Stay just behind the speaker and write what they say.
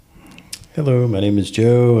Hello, my name is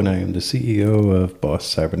Joe, and I am the CEO of Boss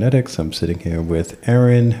Cybernetics. I'm sitting here with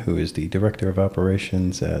Erin, who is the Director of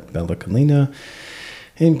Operations at Bella Colina,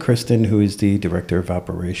 and Kristen, who is the Director of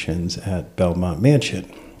Operations at Belmont Mansion.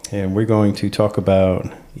 And we're going to talk about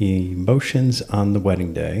emotions on the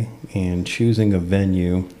wedding day and choosing a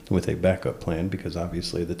venue with a backup plan, because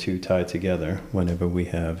obviously the two tie together whenever we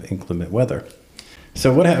have inclement weather.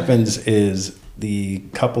 So what happens is the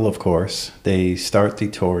couple, of course, they start the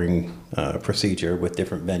touring procedure with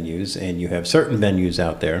different venues, and you have certain venues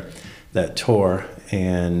out there that tour,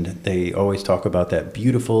 and they always talk about that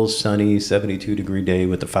beautiful, sunny, 72-degree day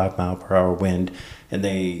with the 5-mile-per-hour wind, and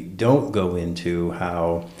they don't go into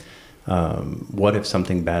how, what if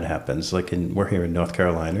something bad happens? We're here in North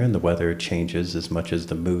Carolina, and the weather changes as much as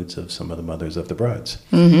the moods of some of the mothers of the brides.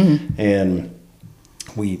 Mm-hmm. And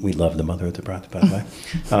we love the mother of the bride, by the way.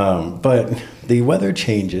 But the weather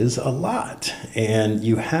changes a lot, and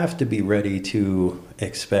you have to be ready to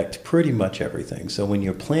expect pretty much everything. So when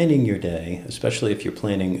you're planning your day, especially if you're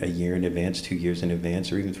planning a year in advance, 2 years in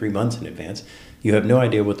advance, or even 3 months in advance, you have no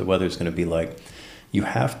idea what the weather is going to be like. You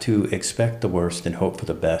have to expect the worst and hope for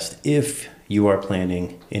the best if you are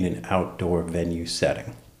planning in an outdoor venue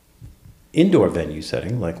setting. Indoor venue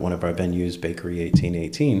setting, like one of our venues, Bakery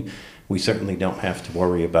 1818, we certainly don't have to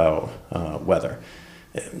worry about weather,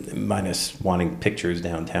 minus wanting pictures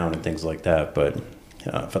downtown and things like that. But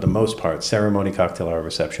for the most part, ceremony, cocktail hour,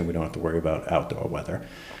 reception, we don't have to worry about outdoor weather.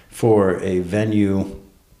 For a venue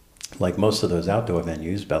like most of those outdoor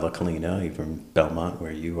venues, Bella Colina, even Belmont,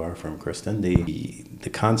 where you are from, Kristen, the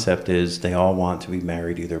concept is they all want to be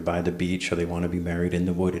married either by the beach or they want to be married in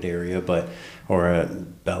the wooded area. Or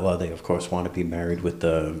at Bella, they of course want to be married with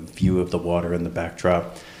the view of the water in the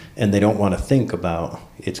backdrop, and they don't want to think about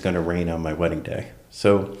it's going to rain on my wedding day.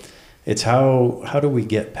 So it's how do we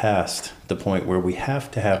get past the point where we have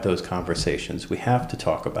to have those conversations? We have to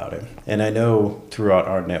talk about it. And I know throughout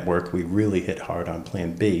our network, we really hit hard on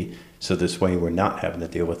Plan B. So this way we're not having to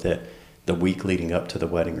deal with it the week leading up to the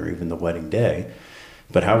wedding or even the wedding day.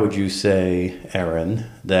 But how would you say, Erin,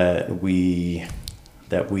 that we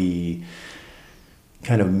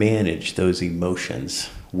kind of manage those emotions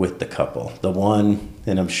with the couple? The one,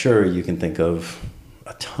 and I'm sure you can think of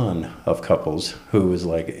a ton of couples who is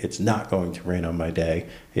like, it's not going to rain on my day.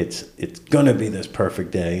 It's going to be this perfect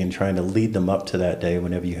day, and trying to lead them up to that day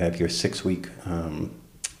whenever you have your 6 week,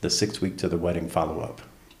 the 6 week to the wedding follow-up.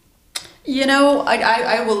 You know,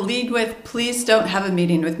 I will lead with, please don't have a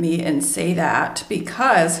meeting with me and say that,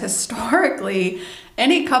 because historically,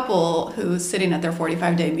 any couple who's sitting at their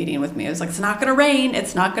 45-day meeting with me is like, it's not going to rain.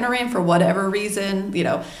 It's not going to rain for whatever reason. You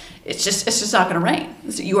know, it's just not going to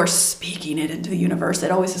rain. So you are speaking it into the universe.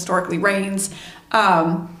 It always historically rains.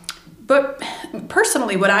 But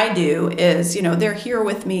personally, what I do is, you know, they're here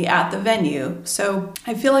with me at the venue. So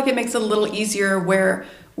I feel like it makes it a little easier where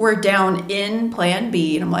we're down in Plan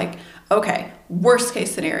B, and I'm like, okay, worst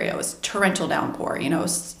case scenario is torrential downpour. You know,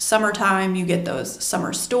 summertime, you get those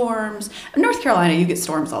summer storms. In North Carolina, you get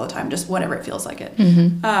storms all the time, just whenever it feels like it.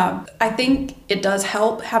 Mm-hmm. I think it does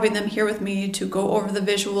help having them here with me to go over the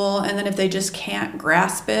visual. And then if they just can't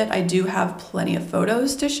grasp it, I do have plenty of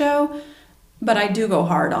photos to show. But I do go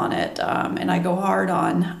hard on it, and I go hard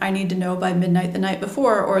on, I need to know by midnight the night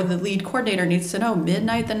before, or the lead coordinator needs to know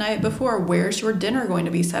midnight the night before, where's your dinner going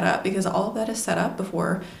to be set up? Because all of that is set up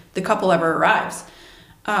before the couple ever arrives.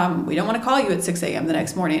 We don't want to call you at 6 a.m. the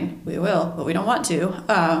next morning. We will, but we don't want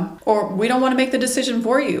to. Or we don't want to make the decision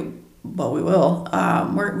for you. Well, we will.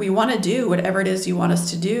 We want to do whatever it is you want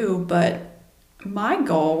us to do, but my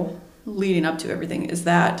goal leading up to everything is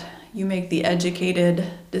that you make the educated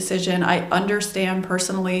decision. I understand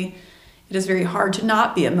personally, it is very hard to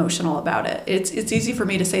not be emotional about it. It's easy for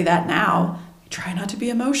me to say that now. I try not to be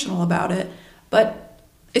emotional about it, but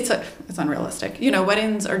it's unrealistic. You know,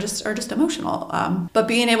 weddings are just emotional. But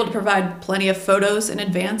being able to provide plenty of photos in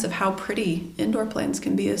advance of how pretty indoor plans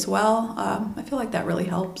can be as well, I feel like that really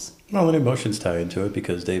helps. Well, and emotions tie into it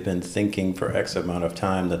because they've been thinking for X amount of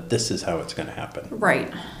time that this is how it's going to happen. Right.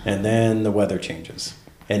 And then the weather changes.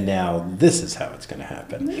 And now this is how it's going to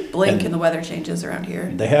happen. You blink and the weather changes around here.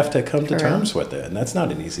 They have to come to terms with it. And that's not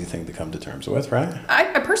an easy thing to come to terms with, right?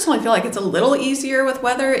 I personally feel like it's a little easier with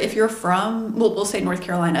weather if you're from, we'll say North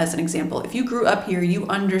Carolina as an example. If you grew up here, you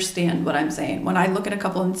understand what I'm saying. When I look at a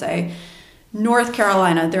couple and say, North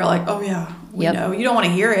Carolina, they're like, oh yeah, we know. You don't want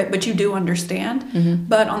to hear it, but you do understand. Mm-hmm.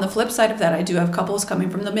 But on the flip side of that, I do have couples coming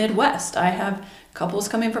from the Midwest. I have couples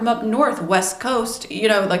coming from up north, West Coast, you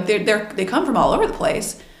know, like they come from all over the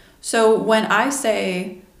place. So when I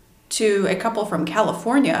say to a couple from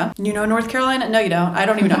California. You know North Carolina? No, you don't. I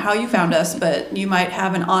don't even know how you found us, but you might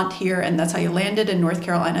have an aunt here and that's how you landed in North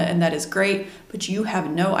Carolina, and that is great. But you have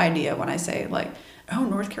no idea when I say like, oh,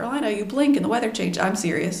 North Carolina, you blink and the weather changed. I'm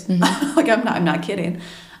serious. Like I'm not kidding.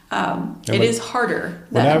 It is harder.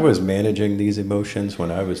 When I was managing these emotions,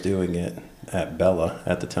 when I was doing it at Bella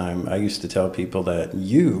at the time, I used to tell people that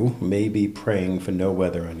you may be praying for no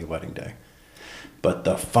weather on your wedding day, but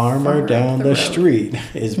the farmer down the street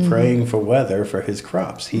is praying for weather for his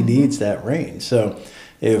crops. He needs that rain. So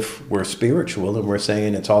if we're spiritual and we're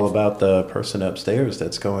saying it's all about the person upstairs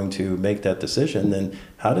that's going to make that decision, then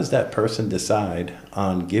how does that person decide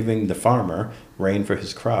on giving the farmer rain for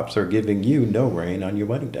his crops or giving you no rain on your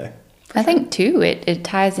wedding day? I think, too, it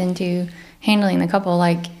ties into handling the couple.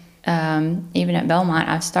 Like, even at Belmont,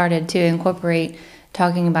 I've started to incorporate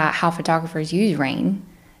talking about how photographers use rain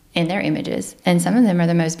in their images. And some of them are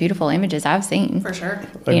the most beautiful images I've seen. For sure.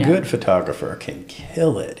 A good photographer can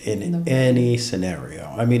kill it in any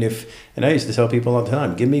scenario. I mean, and I used to tell people all the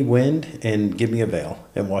time, give me wind and give me a veil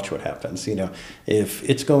and watch what happens. You know, if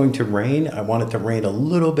it's going to rain, I want it to rain a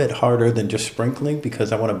little bit harder than just sprinkling,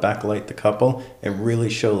 because I want to backlight the couple and really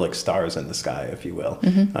show like stars in the sky, if you will.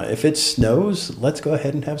 If it snows, let's go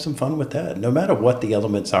ahead and have some fun with that. No matter what the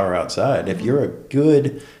elements are outside, if you're a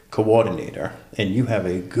good coordinator and you have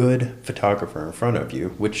a good photographer in front of you,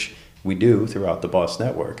 which we do throughout the Boss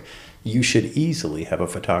Network, you should easily have a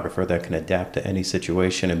photographer that can adapt to any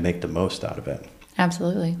situation and make the most out of it.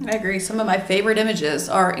 Absolutely. I agree. Some of my favorite images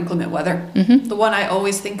are inclement weather. The one I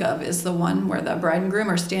always think of is the one where the bride and groom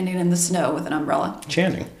are standing in the snow with an umbrella.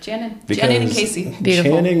 Channing and Casey.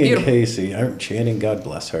 Beautiful. Channing and Casey. Channing, God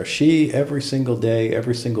bless her. She, every single day,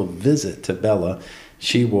 every single visit to Bella,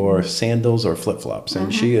 she wore sandals or flip-flops,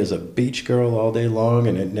 and she is a beach girl all day long,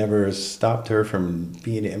 and it never stopped her from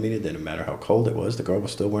being, I mean, it didn't matter how cold it was, the girl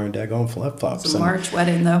was still wearing daggone flip-flops. It's a March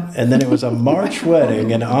wedding, though. And then it was a March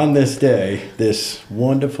wedding, and on this day, this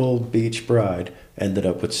wonderful beach bride ended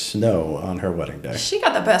up with snow on her wedding day. She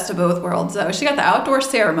got the best of both worlds, though. She got the outdoor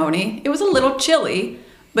ceremony. It was a little chilly,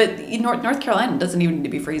 but North Carolina doesn't even need to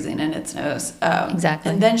be freezing, and it snows.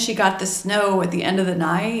 Exactly. And then she got the snow at the end of the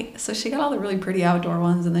night. So she got all the really pretty outdoor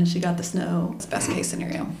ones, and then she got the snow. It's best case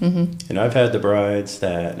scenario. And I've had the brides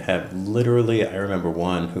that have literally, I remember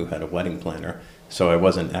one who had a wedding planner, so I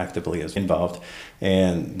wasn't actively as involved.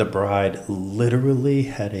 And the bride literally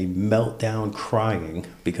had a meltdown crying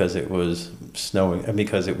because it was snowing, and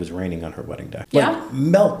because it was raining on her wedding day. Yeah. Like,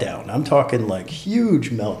 meltdown. I'm talking like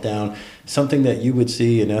huge meltdown, something that you would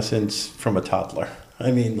see in essence from a toddler.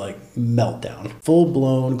 I mean, like meltdown. Full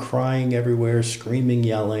blown crying everywhere, screaming,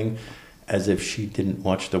 yelling, as if she didn't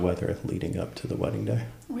watch the weather leading up to the wedding day.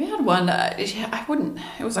 We had one,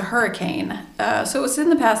 it was a hurricane. So it was in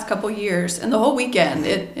the past couple years, and the whole weekend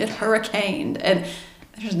it hurricaned. And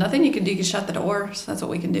there's nothing you can do. You can shut the doors. That's what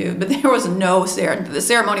we can do. But there was no the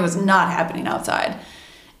ceremony was not happening outside.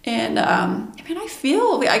 And I mean,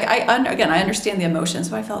 I understand the emotions,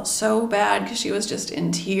 but I felt so bad because she was just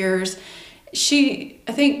in tears.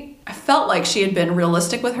 I felt like she had been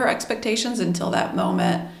realistic with her expectations until that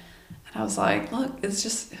moment. And I was like, look, it's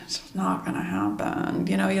just not going to happen.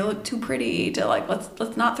 You know, you look too pretty to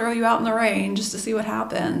let's not throw you out in the rain just to see what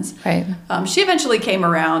happens. Right. She eventually came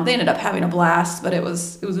around. They ended up having a blast, but it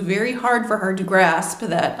was very hard for her to grasp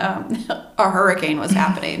that a hurricane was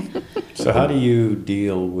happening. So how do you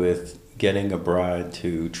deal with getting a bride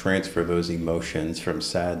to transfer those emotions from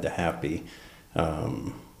sad to happy,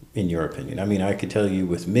 in your opinion? I mean, I could tell you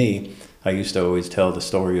with me, I used to always tell the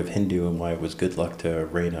story of Hindu and why it was good luck to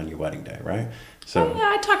rain on your wedding day, right? So yeah,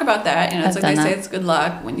 I talk about that. You know, it's like they say it's good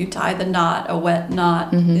luck. When you tie the knot, a wet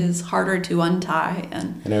knot is harder to untie.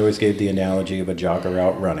 And I always gave the analogy of a jogger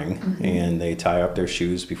out running, and they tie up their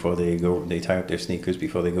shoes before they go, they tie up their sneakers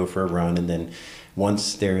before they go for a run, and then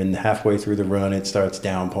once they're in halfway through the run, it starts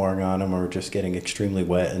downpouring on them or just getting extremely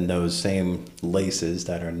wet, and those same laces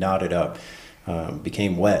that are knotted up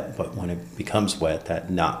became wet, but when it becomes wet, that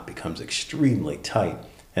knot becomes extremely tight.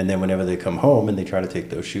 And then whenever they come home and they try to take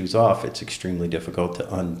those shoes off, it's extremely difficult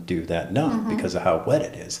to undo that knot because of how wet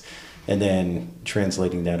it is. And then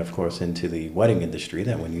translating that, of course, into the wedding industry,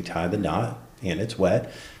 that when you tie the knot and it's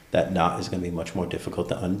wet, that knot is going to be much more difficult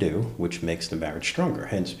to undo, which makes the marriage stronger,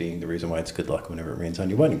 hence being the reason why it's good luck whenever it rains on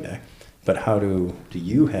your wedding day. But how do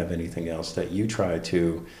you have anything else that you try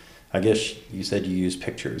to, I guess you said you use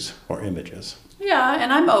pictures or images. yeah,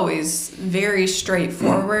 and I'm always very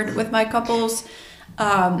straightforward with my couples.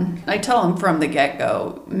 I tell them from the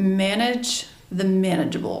get-go, manage the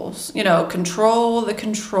manageables, control the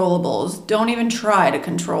controllables. Don't even try to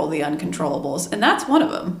control the uncontrollables. And that's one of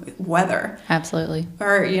them, weather. Absolutely.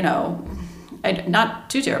 Or, not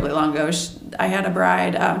too terribly long ago, I had a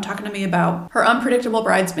bride talking to me about her unpredictable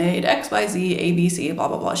bridesmaid, XYZ, ABC, blah,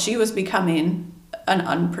 blah, blah. She was becoming an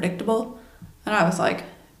unpredictable. And I was like,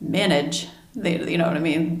 manage. You know what I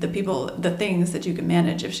mean? The things that you can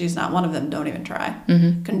manage. If she's not one of them, don't even try.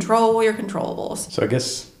 Mm-hmm. Control your controllables. So I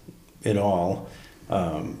guess in all,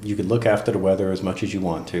 you can look after the weather as much as you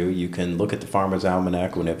want to. You can look at the Farmer's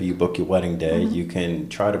Almanac whenever you book your wedding day. Mm-hmm. You can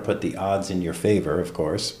try to put the odds in your favor, of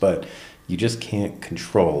course, but you just can't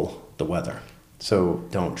control the weather. So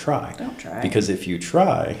don't try. Don't try. Because if you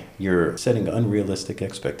try, you're setting unrealistic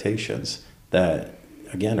expectations that,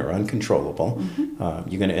 again, are uncontrollable. Mm-hmm.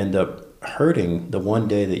 You're going to end up hurting the one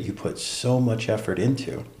day that you put so much effort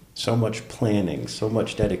into, so much planning, so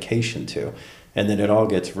much dedication to. And then it all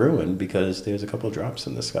gets ruined because there's a couple of drops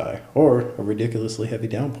in the sky or a ridiculously heavy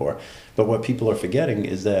downpour. But what people are forgetting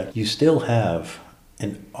is that you still have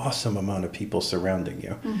an awesome amount of people surrounding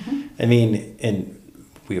you. Mm-hmm. I mean, and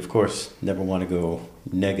we, of course, never want to go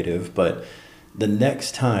negative, but the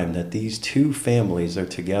next time that these two families are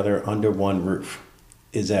together under one roof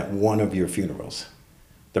is at one of your funerals.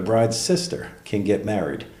 The bride's sister can get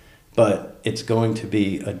married, but it's going to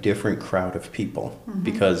be a different crowd of people. Mm-hmm.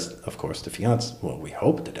 Because, of course, the fiance, well, we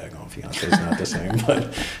hope the daggone fiance is not the same,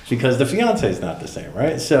 but because the fiance is not the same,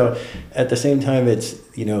 right? So at the same time, it's,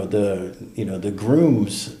 the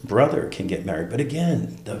groom's brother can get married. But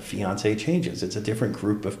again, the fiance changes. It's a different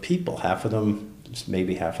group of people.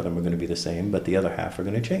 Maybe half of them are going to be the same, but the other half are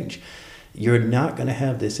going to change. You're not going to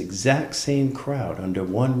have this exact same crowd under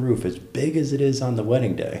one roof as big as it is on the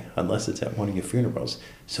wedding day, unless it's at one of your funerals.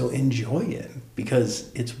 So enjoy it, because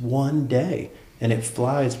it's one day and it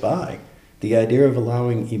flies by. The idea of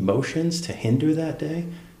allowing emotions to hinder that day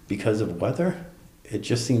because of weather, it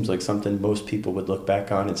just seems like something most people would look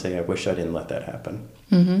back on and say, I wish I didn't let that happen.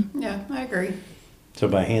 Mm-hmm. Yeah, I agree. So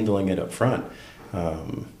by handling it up front,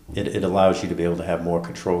 it allows you to be able to have more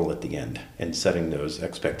control at the end and setting those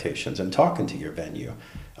expectations and talking to your venue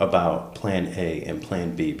about plan A and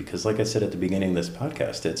plan B. Because like I said at the beginning of this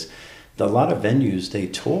podcast, a lot of venues, they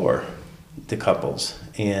tour the couples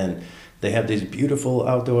and they have these beautiful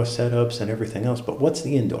outdoor setups and everything else. But what's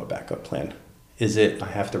the indoor backup plan? Is it, I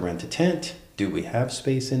have to rent a tent? Do we have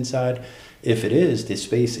space inside? If it is, the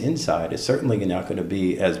space inside is certainly not going to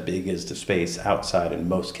be as big as the space outside in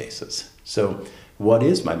most cases. So what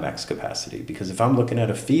is my max capacity? Because if I'm looking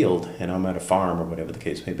at a field and I'm at a farm or whatever the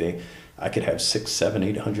case may be, I could have 6, 7,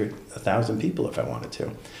 800, 1,000 people if I wanted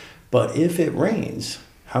to. But if it rains,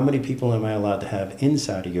 how many people am I allowed to have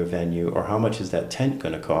inside of your venue, or how much is that tent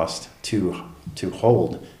going to cost to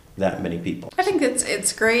hold that many people? I think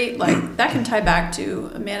it's great. Like, that can tie back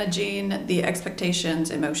to managing the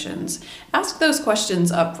expectations, emotions. Ask those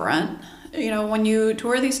questions up front. When you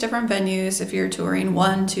tour these different venues, if you're touring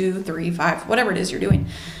 1, 2, 3, 5, whatever it is you're doing,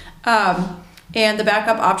 and the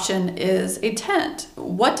backup option is a tent.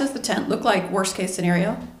 What does the tent look like, worst case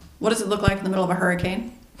scenario? What does it look like in the middle of a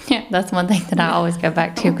hurricane? Yeah, that's one thing that I always go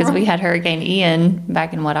back to, because we had Hurricane Ian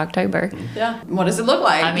back in October. Yeah. What does it look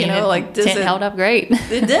like? I mean, tent held up great.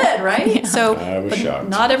 It did, right? Yeah. So I was shocked.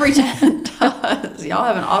 Not every tent does. Y'all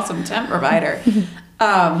have an awesome tent provider.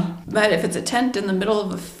 But if it's a tent in the middle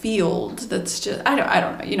of a field, that's just, I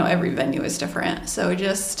don't know. Every venue is different. So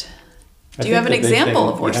just, do you have an example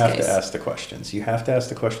of worst case? You have to ask the questions. You have to ask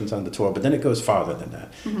the questions on the tour, but then it goes farther than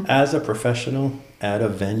that. Mm-hmm. As a professional at a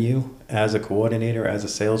venue, as a coordinator, as a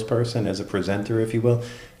salesperson, as a presenter, if you will,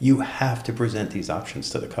 you have to present these options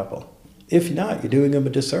to the couple. If not, you're doing them a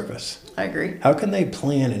disservice. I agree. How can they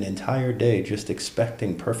plan an entire day just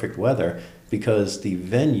expecting perfect weather because the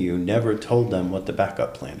venue never told them what the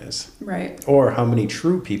backup plan is? Right. Or how many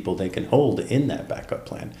true people they can hold in that backup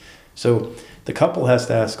plan. So the couple has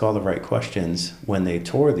to ask all the right questions when they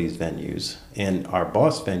tour these venues. And our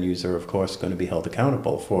boss venues are, of course, going to be held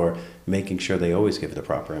accountable for making sure they always give the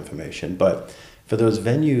proper information. But for those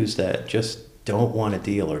venues that just don't want to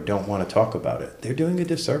deal or don't want to talk about it, they're doing a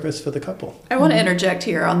disservice for the couple. I want to interject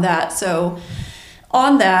here on that. So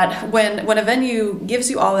on that, when a venue gives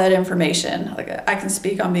you all that information, like, I can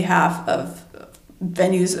speak on behalf of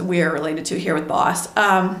venues that we are related to here with Boss.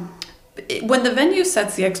 When the venue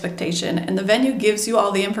sets the expectation and the venue gives you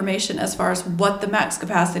all the information as far as what the max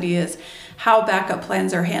capacity is, how backup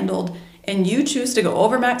plans are handled, and you choose to go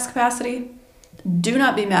over max capacity, do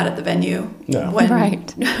not be mad at the venue. No.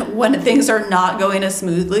 When things are not going as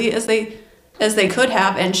smoothly as they could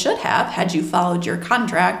have and should have had you followed your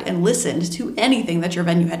contract and listened to anything that your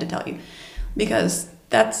venue had to tell you. Because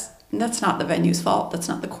that's that's not the venue's fault. That's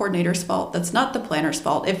not the coordinator's fault. That's not the planner's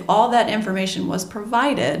fault. If all that information was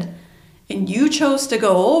provided and you chose to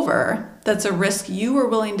go over, that's a risk you were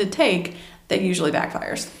willing to take that usually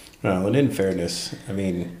backfires. Well, and in fairness, I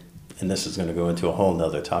mean, and this is going to go into a whole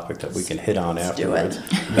nother topic that we can hit on afterwards.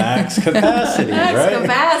 Max capacity, Max right?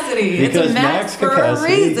 capacity. Because it's a max for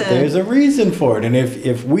capacity, a reason. there's a reason for it. And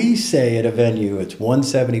if we say at a venue it's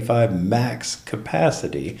 175 max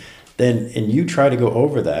capacity, then and you try to go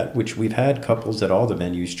over that, which we've had couples at all the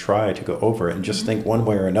venues try to go over it and just think one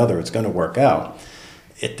way or another it's going to work out.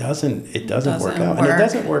 It doesn't work out. And it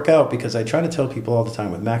doesn't work out because I try to tell people all the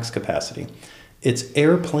time with max capacity, it's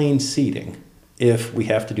airplane seating if we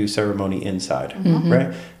have to do ceremony inside,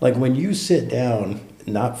 right? Like when you sit down,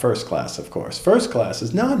 not first class, of course. First class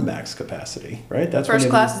is non-max capacity, right? That's first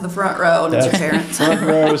class is the front row and it's your parents. Front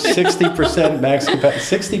row, 60% max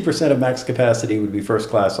capacity. 60% of max capacity would be first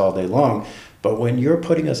class all day long. But when you're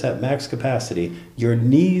putting us at max capacity, your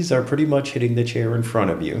knees are pretty much hitting the chair in front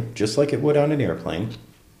of you, just like it would on an airplane.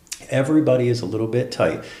 Everybody is a little bit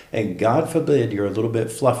tight, and God forbid you're a little bit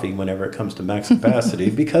fluffy whenever it comes to max capacity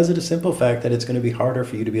because of the simple fact that it's going to be harder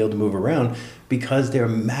for you to be able to move around because they're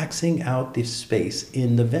maxing out the space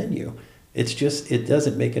in the venue. It's just, it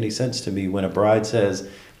doesn't make any sense to me when a bride says,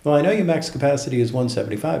 well, I know your max capacity is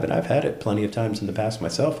 175, and I've had it plenty of times in the past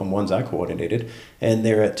myself on ones I coordinated, and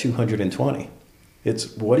they're at 220.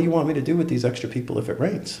 It's, what do you want me to do with these extra people if it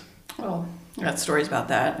rains? Well, I got stories about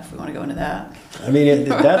that if we want to go into that. I mean,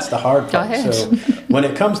 that's the hard part. Go ahead. So when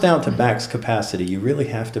it comes down to max capacity, you really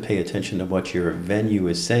have to pay attention to what your venue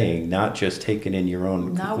is saying, not just taking in your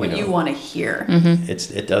own. Not what you want to hear.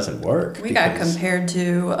 It doesn't work. We got compared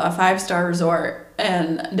to a 5-star resort.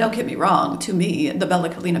 And don't get me wrong, to me, the Bella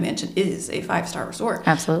Collina Mansion is a 5-star resort.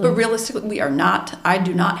 Absolutely. But realistically, we are not. I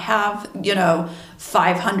do not have,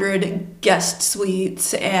 500 guest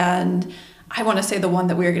suites. And I want to say the one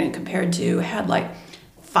that we were getting compared to had like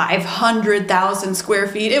 500,000 square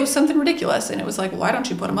feet. It was something ridiculous. And it was like, why don't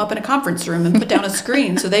you put them up in a conference room and put down a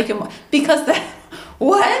screen so they can, because that,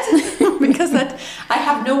 what? Because that, I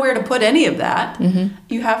have nowhere to put any of that.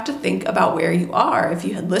 You have to think about where you are. If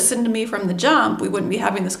you had listened to me from the jump, we wouldn't be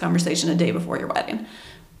having this conversation a day before your wedding.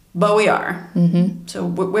 But we are. So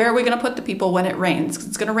where are we going to put the people when it rains?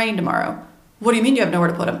 It's going to rain tomorrow. What do you mean you have nowhere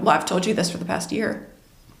to put them? Well, I've told you this for the past year.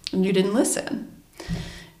 And you didn't listen.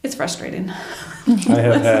 It's frustrating. I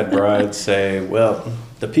have had brides say, well,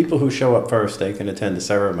 the people who show up first, they can attend the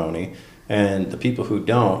ceremony. And the people who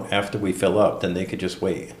don't, after we fill up, then they could just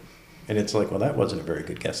wait. And it's like, well, that wasn't a very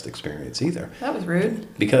good guest experience either. That was rude.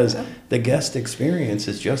 Because the guest experience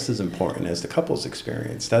is just as important as the couple's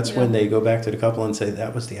experience. That's when they go back to the couple and say,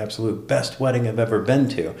 that was the absolute best wedding I've ever been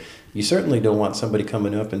to. You certainly don't want somebody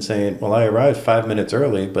coming up and saying, well, I arrived 5 minutes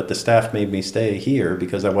early, but the staff made me stay here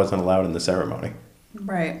because I wasn't allowed in the ceremony.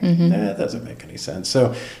 Right. That doesn't make any sense.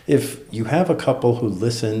 So if you have a couple who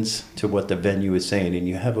listens to what the venue is saying, and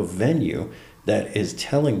you have a venue that is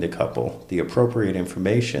telling the couple the appropriate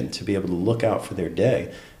information to be able to look out for their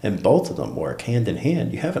day, and both of them work hand in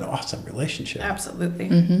hand, you have an awesome relationship.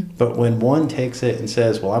 Absolutely. But when one takes it and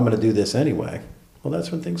says, well, I'm going to do this anyway, well,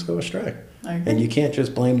 that's when things go astray. I agree. And you can't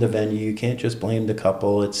just blame the venue. You can't just blame the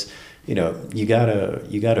couple. It's, you gotta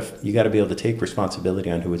be able to take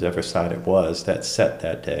responsibility on whoever side it was that set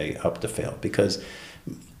that day up to fail. Because,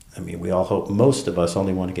 I mean, we all hope, most of us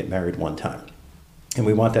only want to get married one time. And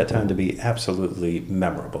we want that time to be absolutely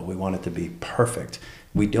memorable. We want it to be perfect.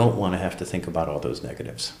 We don't want to have to think about all those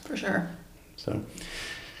negatives. For sure. So,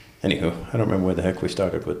 anywho, I don't remember where the heck we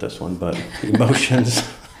started with this one, but emotions.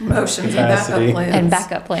 Emotions capacity, and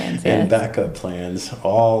backup plans. And backup plans, yes. And backup plans,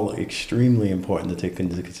 all extremely important to take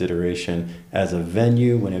into consideration as a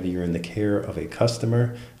venue whenever you're in the care of a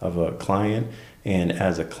customer, of a client, and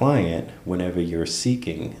as a client whenever you're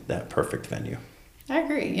seeking that perfect venue. I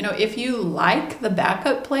agree. If you like the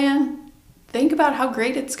backup plan, think about how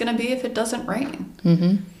great it's going to be if it doesn't rain.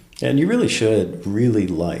 And you really should really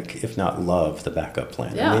like, if not love, the backup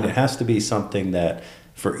plan. Yeah. I mean, it has to be something that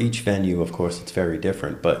for each venue, of course, it's very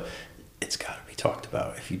different, but it's got to be talked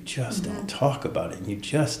about. If you just don't talk about it and you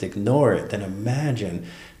just ignore it, then imagine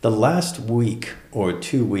the last week or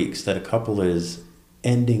 2 weeks that a couple is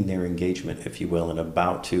ending their engagement, if you will, and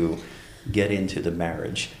about to get into the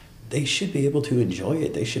marriage. They should be able to enjoy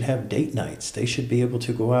it. They should have date nights. They should be able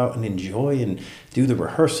to go out and enjoy and do the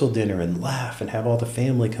rehearsal dinner and laugh and have all the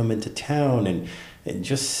family come into town and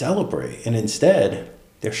just celebrate. And instead,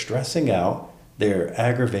 they're stressing out, they're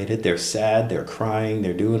aggravated, they're sad, they're crying,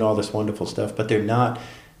 they're doing all this wonderful stuff, but they're not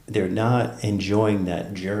enjoying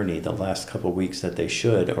that journey the last couple of weeks that they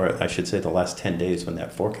should, or I should say the last 10 days when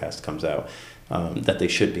that forecast comes out. that they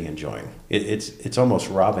should be enjoying. It's almost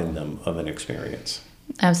robbing them of an experience.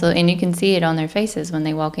 Absolutely. And you can see it on their faces when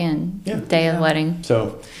they walk in, day of the wedding.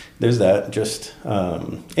 So there's that.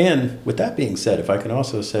 And with that being said, if I can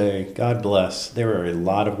also say, God bless, there are a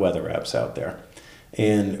lot of weather apps out there.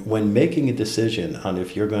 And when making a decision on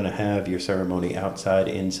if you're going to have your ceremony outside,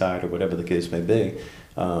 inside, or whatever the case may be,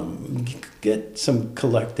 get some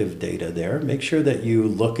collective data there. Make sure that you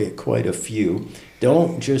look at quite a few.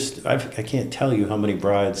 Don't just, I can't tell you how many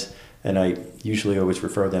brides, and I usually always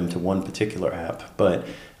refer them to one particular app, but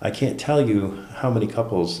I can't tell you how many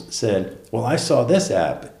couples said, well, I saw this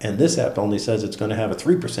app, and this app only says it's going to have a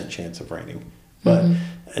 3% chance of raining. But,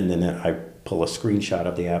 and then I pull a screenshot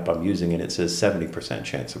of the app I'm using, and it says 70%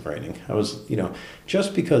 chance of raining. I was,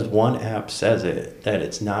 just because one app says it, that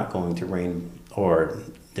it's not going to rain or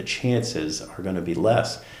the chances are going to be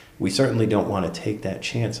less, we certainly don't want to take that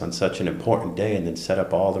chance on such an important day and then set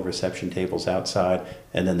up all the reception tables outside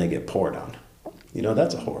and then they get poured on.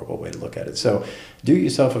 That's a horrible way to look at it. So do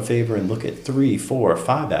yourself a favor and look at 3, 4,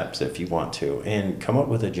 5 apps if you want to, and come up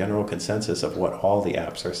with a general consensus of what all the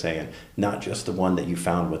apps are saying, not just the one that you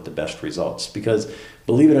found with the best results. Because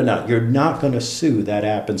believe it or not, you're not going to sue that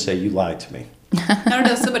app and say you lied to me. I don't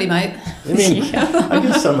know, somebody might. I mean, I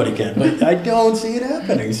guess somebody can, but I don't see it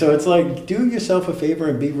happening. So it's like, do yourself a favor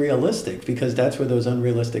and be realistic, because that's where those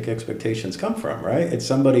unrealistic expectations come from, right? It's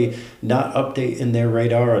somebody not updating their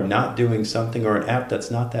radar or not doing something, or an app that's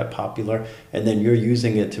not that popular, and then you're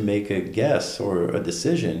using it to make a guess or a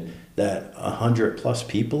decision that 100+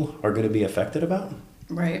 people are going to be affected about.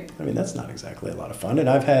 Right. I mean, that's not exactly a lot of fun. And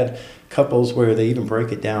I've had couples where they even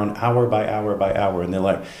break it down hour by hour by hour. And they're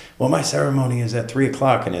like, well, my ceremony is at 3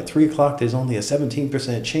 o'clock. And at 3 o'clock, there's only a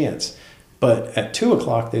 17% chance. But at 2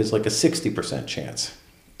 o'clock, there's like a 60% chance.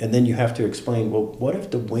 And then you have to explain, well, what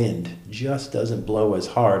if the wind just doesn't blow as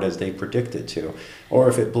hard as they predict it to? Or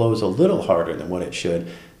if it blows a little harder than what it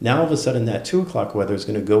should? Now, all of a sudden, that 2 o'clock weather is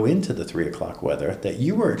going to go into the 3 o'clock weather that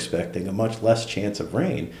you were expecting a much less chance of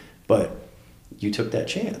rain. But you took that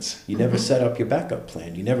chance. You never set up your backup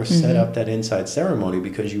plan. You never set up that inside ceremony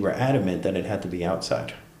because you were adamant that it had to be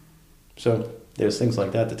outside. So there's things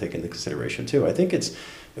like that to take into consideration too. I think it's,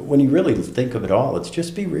 when you really think of it all, it's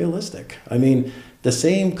just be realistic. I mean, the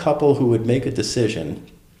same couple who would make a decision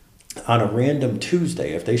on a random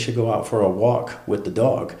Tuesday if they should go out for a walk with the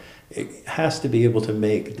dog, it has to be able to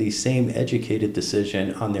make the same educated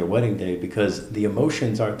decision on their wedding day, because the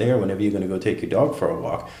emotions aren't there whenever you're going to go take your dog for a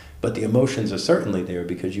walk. But the emotions are certainly there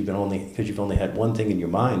because you've only had one thing in your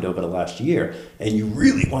mind over the last year, and you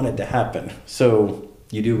really want it to happen. So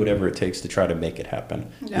you do whatever it takes to try to make it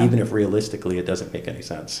happen, even if realistically it doesn't make any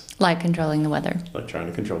sense. Like controlling the weather. Like trying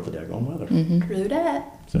to control the daggone weather. True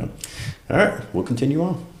that. So, all right, we'll continue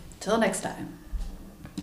on. Till next time.